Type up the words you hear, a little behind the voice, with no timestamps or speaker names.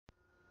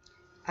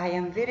I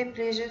am very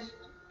pleased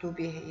to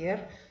be here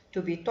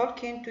to be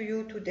talking to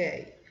you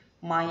today.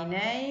 My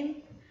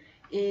name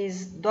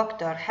is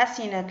Dr.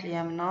 Hassinet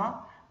Liamena.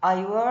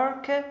 I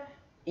work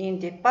in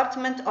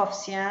Department of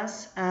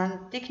Science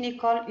and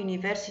Technical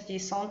University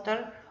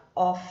Center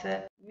of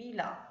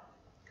Milan.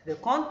 The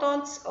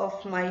contents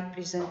of my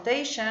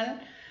presentation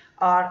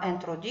are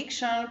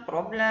introduction,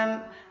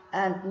 problem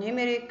and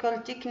numerical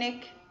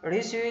technique,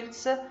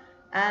 results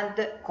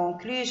and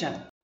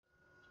conclusion.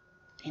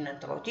 In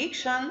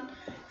introduction,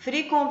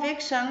 free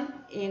convection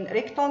in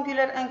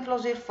rectangular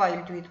enclosure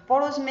filled with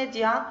porous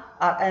media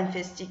are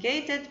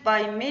investigated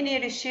by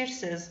many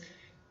researchers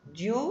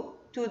due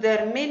to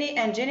their many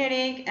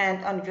engineering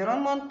and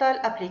environmental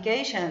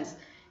applications.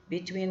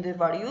 Between the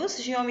various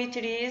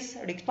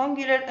geometries,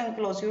 rectangular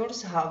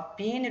enclosures have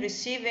been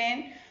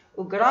receiving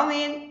a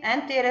growing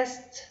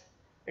interest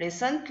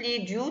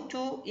recently due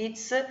to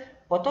its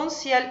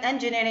potential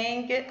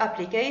engineering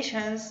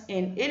applications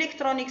in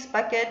electronics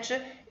package,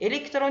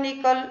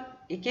 electronical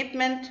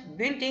equipment,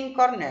 building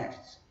corners.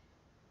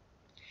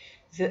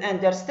 The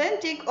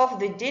understanding of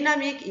the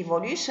dynamic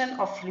evolution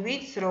of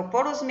fluid through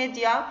porous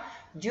media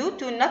due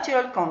to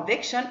natural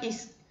convection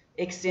is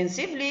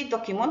extensively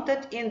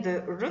documented in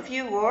the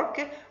review work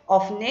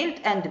of Neld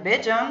and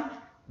Bejan,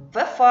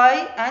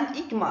 Vafai and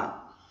Ekman.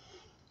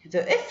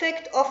 The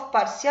effect of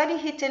partially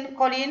heated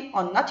colline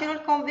on natural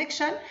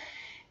convection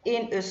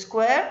in a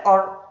square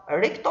or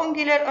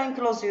rectangular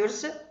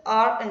enclosures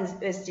are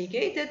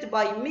investigated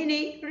by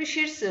many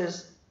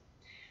researchers.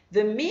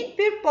 The main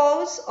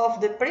purpose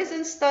of the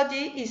present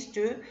study is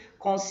to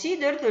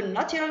consider the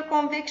natural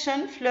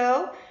convection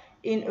flow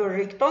in a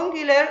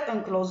rectangular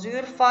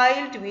enclosure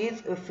filled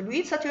with a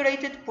fluid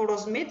saturated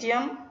porous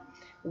medium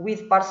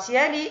with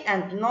partially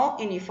and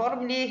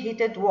non-uniformly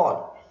heated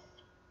wall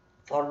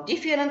for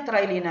different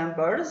Rayleigh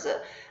numbers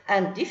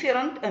and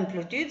different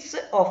amplitudes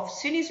of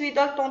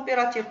sinusoidal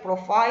temperature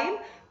profile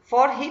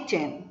for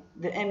heating.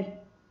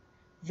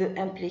 The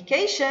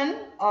implication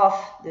of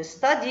the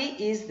study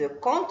is the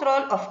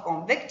control of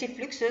convective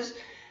fluxes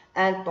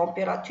and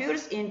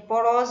temperatures in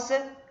porous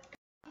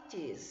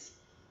cavities.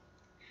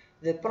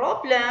 The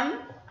problem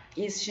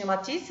is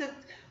schematized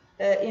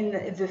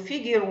in the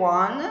figure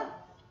 1.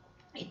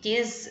 It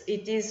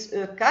is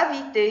a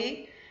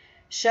cavity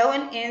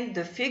shown in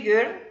the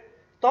figure.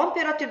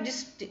 Temperature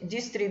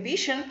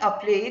distribution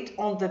applied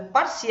on the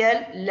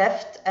partial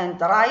left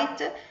and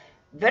right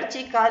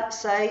vertical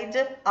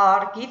side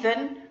are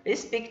given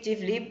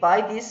respectively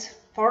by these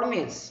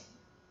formulas.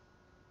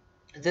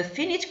 The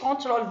finite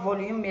control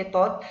volume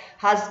method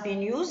has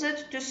been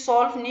used to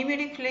solve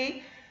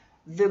numerically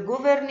the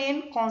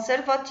governing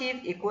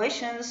conservative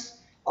equations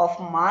of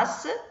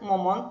mass,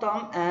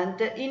 momentum,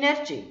 and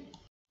energy.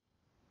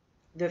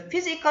 The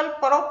physical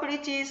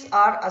properties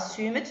are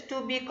assumed to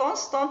be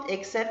constant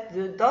except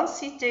the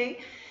density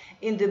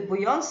in the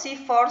buoyancy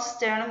force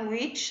term,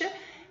 which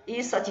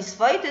is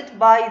satisfied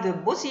by the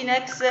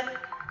Boussinesq's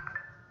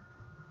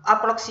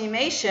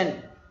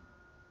approximation.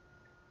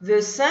 The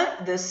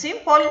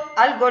simple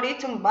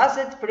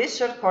algorithm-based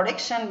pressure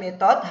correction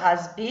method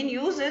has been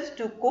used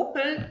to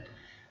couple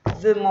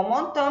the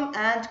momentum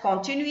and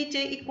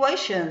continuity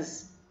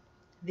equations.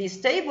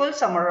 This table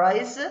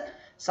summarizes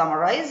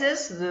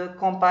the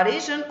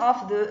comparison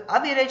of the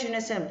average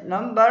Nusselt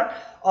number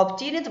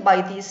obtained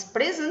by this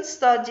present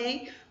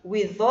study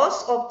with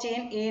those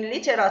obtained in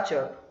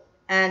literature,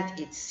 and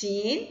it's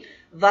seen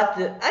that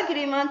the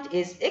agreement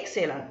is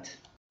excellent.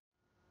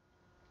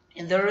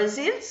 In the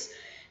results,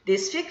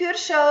 this figure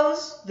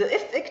shows the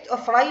effect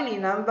of Rayleigh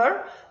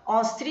number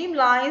on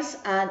streamlines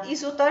and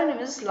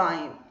isothermous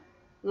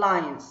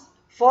lines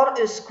for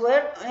a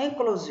square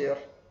enclosure.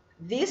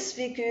 This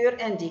figure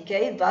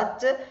indicates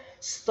that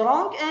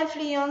strong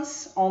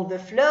influence on the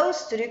flow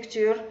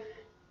structure,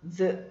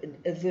 the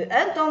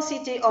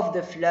intensity of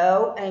the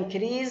flow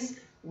increase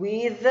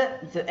with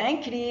the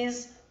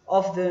increase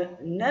of the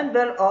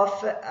number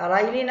of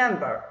Rayleigh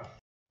number.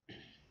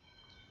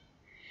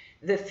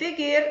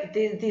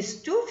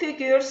 These two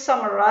figures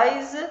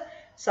summarize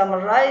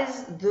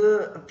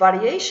the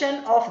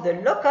variation of the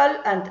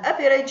local and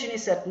average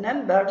Nusselt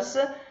numbers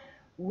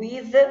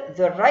with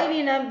the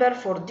Rayleigh number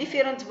for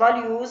different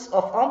values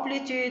of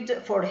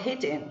amplitude for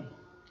heating.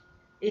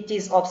 It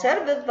is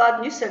observed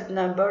that Nusselt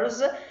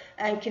numbers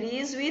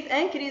increase with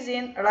increase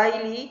in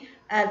Rayleigh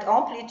and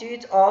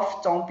amplitude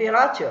of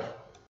temperature.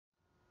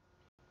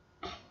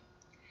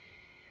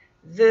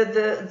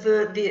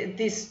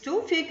 These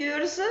two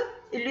figures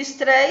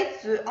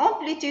illustrate the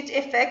amplitude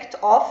effect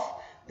of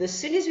the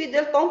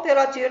sinusoidal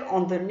temperature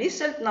on the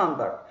Nusselt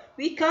number.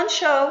 We can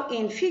show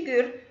in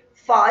figure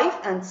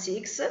 5 and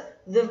 6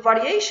 the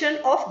variation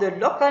of the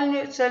local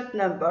Nusselt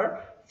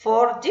number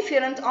for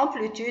different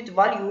amplitude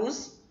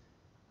values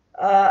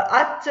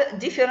at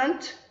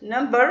different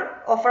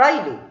number of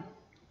Rayleigh.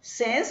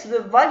 Since the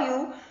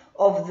value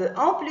of the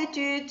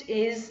amplitude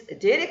is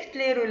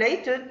directly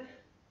related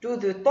to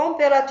the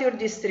temperature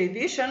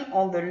distribution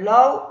on the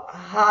low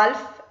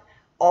half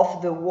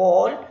of the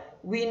wall,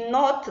 we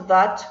note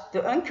that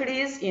the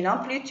increase in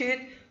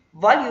amplitude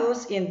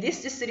values in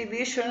this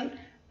distribution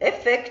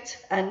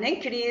affect an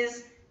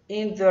increase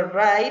in the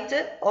rate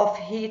of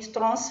heat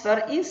transfer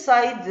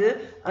inside the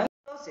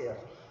enclosure.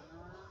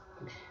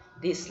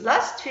 This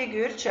last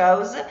figure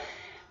shows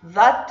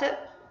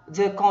that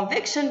the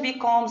convection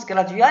becomes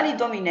gradually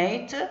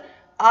dominate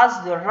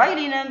as the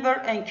Rayleigh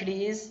number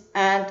increases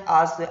and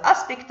as the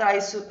aspect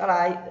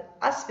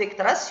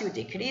ratio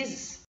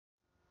decreases.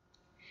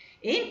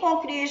 In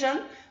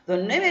conclusion, the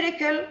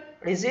numerical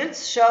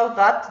results show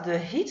that the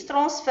heat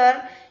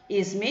transfer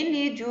is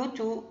mainly due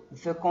to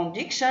the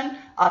conduction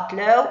at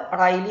low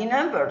Rayleigh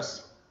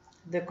numbers.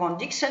 The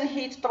conduction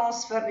heat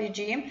transfer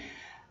regime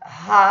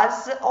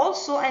has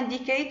also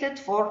indicated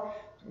for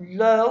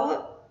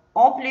low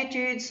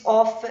amplitudes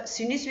of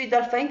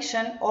sinusoidal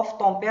function of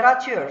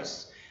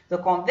temperatures. The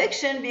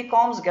convection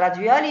becomes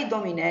gradually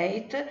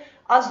dominate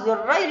as the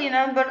Rayleigh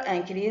number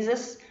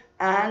increases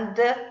and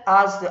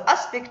as the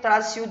aspect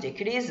ratio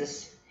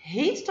decreases.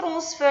 Heat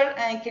transfer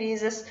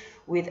increases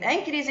with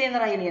increase in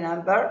Rayleigh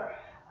number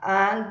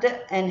and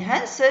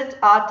enhanced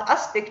at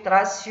aspect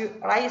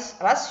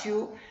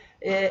ratio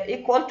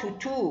equal to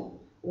 2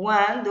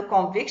 when the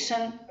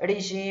convection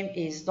regime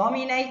is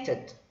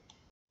dominated.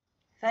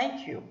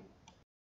 Thank you.